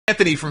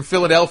Anthony from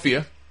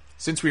Philadelphia.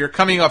 Since we are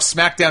coming off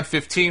SmackDown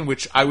 15,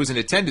 which I was in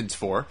attendance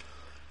for,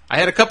 I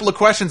had a couple of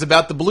questions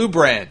about the Blue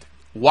brand.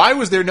 Why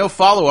was there no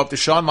follow-up to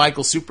Shawn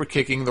Michaels super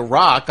kicking The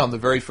Rock on the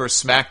very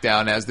first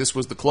SmackDown, as this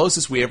was the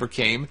closest we ever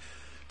came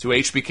to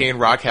HBK and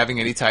Rock having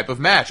any type of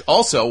match?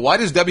 Also, why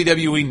does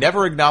WWE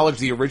never acknowledge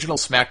the original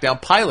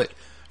SmackDown pilot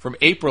from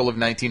April of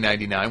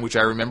 1999, which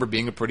I remember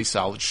being a pretty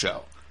solid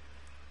show?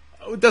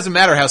 It doesn't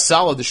matter how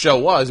solid the show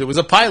was, it was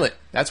a pilot.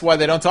 That's why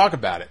they don't talk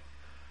about it.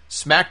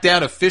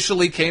 SmackDown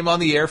officially came on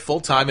the air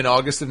full-time in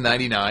August of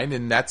 99,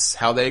 and that's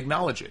how they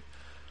acknowledge it.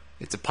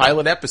 It's a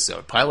pilot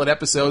episode. Pilot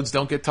episodes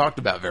don't get talked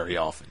about very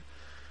often.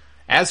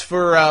 As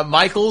for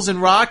Michaels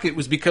and Rock, it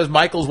was because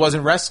Michaels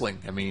wasn't wrestling.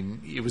 I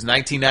mean, it was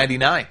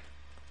 1999.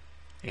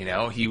 You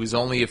know, he was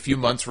only a few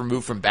months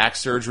removed from back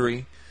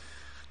surgery.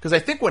 Because I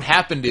think what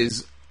happened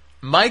is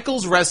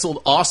Michaels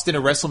wrestled Austin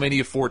at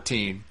WrestleMania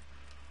 14.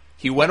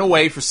 He went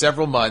away for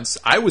several months.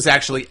 I was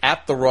actually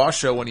at the Raw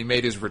show when he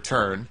made his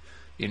return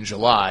in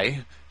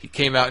July. He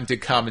came out and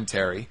did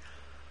commentary.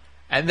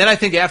 And then I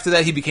think after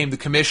that he became the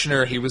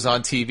commissioner. He was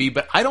on TV.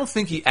 But I don't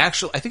think he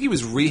actually... I think he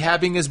was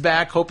rehabbing his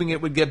back, hoping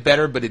it would get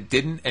better, but it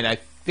didn't. And I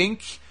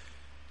think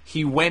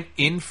he went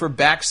in for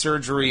back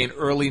surgery in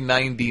early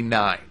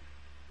 99.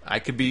 I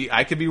could be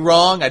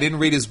wrong. I didn't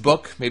read his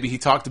book. Maybe he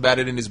talked about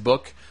it in his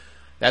book.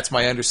 That's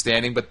my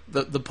understanding. But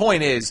the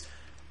point is,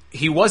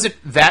 he wasn't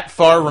that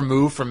far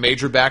removed from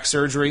major back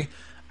surgery.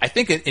 I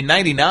think in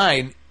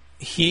 99,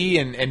 he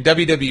and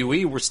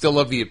WWE were still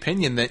of the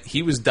opinion that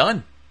he was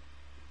done.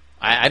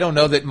 I don't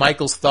know that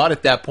Michaels thought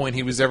at that point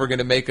he was ever going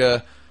to make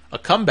a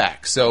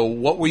comeback. So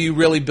what were you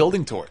really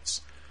building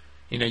towards?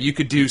 You know, you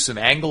could do some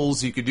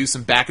angles, you could do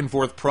some back and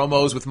forth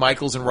promos with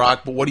Michaels and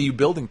Rock, but what are you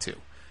building to?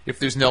 If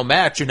there's no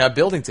match, you're not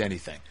building to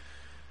anything.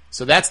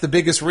 So that's the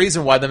biggest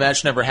reason why the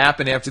match never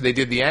happened after they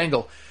did the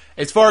angle.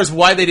 As far as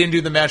why they didn't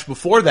do the match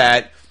before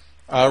that,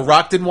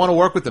 Rock didn't want to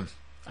work with them.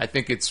 I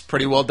think it's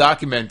pretty well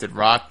documented.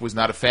 Rock was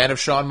not a fan of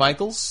Shawn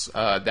Michaels.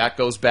 That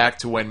goes back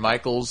to when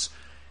Michaels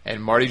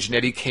and Marty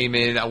Jannetty came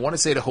in, I want to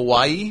say to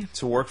Hawaii,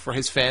 to work for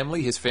his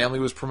family. His family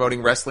was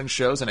promoting wrestling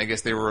shows, and I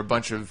guess they were a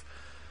bunch of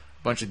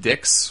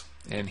dicks,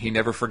 and he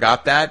never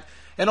forgot that.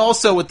 And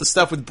also with the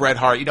stuff with Bret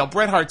Hart. You know,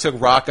 Bret Hart took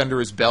Rock under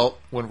his belt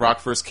when Rock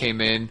first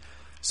came in,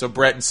 so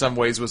Bret in some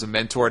ways was a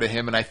mentor to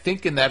him. And I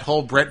think in that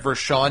whole Bret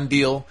versus Shawn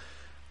deal,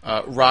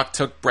 Rock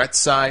took Bret's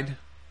side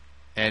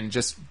and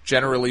just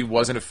generally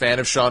wasn't a fan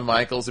of Shawn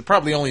Michaels. It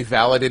probably only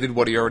validated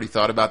what he already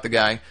thought about the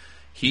guy.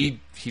 He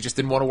just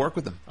didn't want to work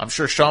with him. I'm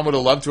sure Shawn would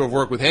have loved to have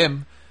worked with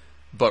him,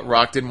 but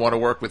Rock didn't want to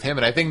work with him.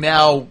 And I think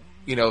now,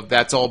 you know,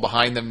 that's all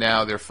behind them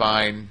now. They're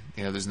fine.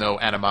 You know, there's no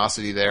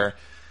animosity there.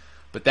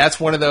 But that's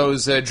one of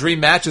those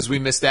dream matches we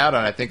missed out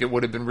on. I think it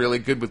would have been really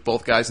good with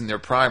both guys in their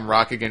prime,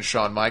 Rock against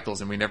Shawn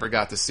Michaels, and we never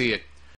got to see it.